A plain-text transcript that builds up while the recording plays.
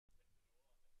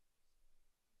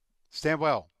Stand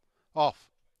well. Off.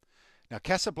 Now,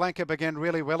 Casablanca began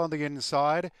really well on the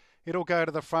inside. It'll go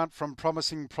to the front from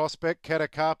Promising Prospect.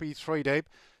 Catakapi 3 deep.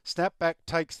 Snapback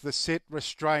takes the set.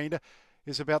 Restrained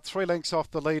is about 3 lengths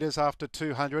off the leaders after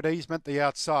 200. Easement the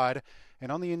outside.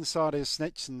 And on the inside is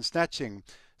Snitch and Snatching.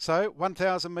 So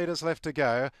 1,000 metres left to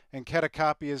go, and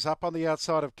Catakapi is up on the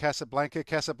outside of Casablanca.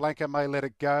 Casablanca may let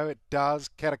it go. It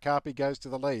does. Catakapi goes to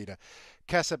the lead.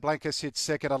 Casablanca sits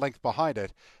second, a length behind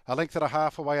it. A length and a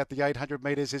half away at the 800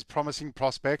 metres is Promising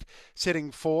Prospect,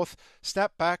 sitting fourth.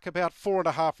 Snapback about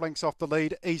 4.5 lengths off the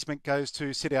lead. Easement goes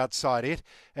to sit outside it,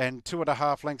 and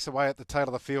 2.5 lengths away at the tail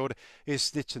of the field is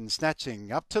Snitch and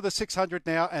Snatching. Up to the 600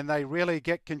 now, and they really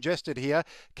get congested here.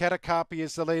 Catakapi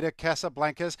is the leader.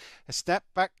 Casablanca's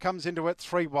Snapback comes into it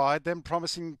 3 wide, then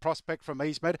Promising Prospect from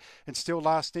Easement, and still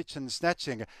last Snitch and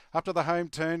Snatching. Up to the home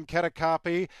turn,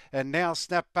 Catakapi, and now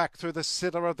Snapback through the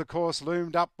centre of the course,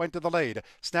 loomed up, went to the lead.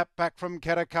 Snapback from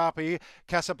Catakapi,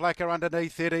 Casablanca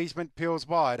underneath it, Easement peels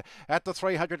wide. At the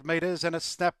 300 metres, and a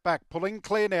Snapback pulling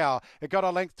clear now. It got a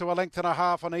length to a length and a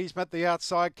half on Easement, the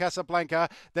outside, Casablanca,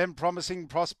 then Promising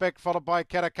Prospect, followed by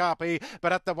Catakapi,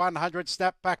 but at the 100,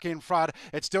 Snapback in front.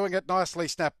 It's doing it nicely,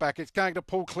 Snapback. It's going to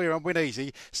pull clear and win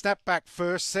easy. Snapback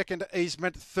first, second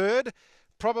Easement, third.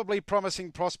 Probably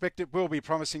Promising Prospect. It will be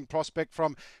Promising Prospect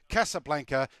from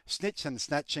Casablanca, Snitch and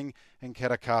Snatching, and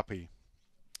Catakapi.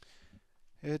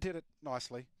 It did it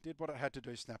nicely. Did what it had to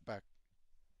do, Snapback.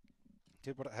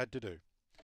 Did what it had to do.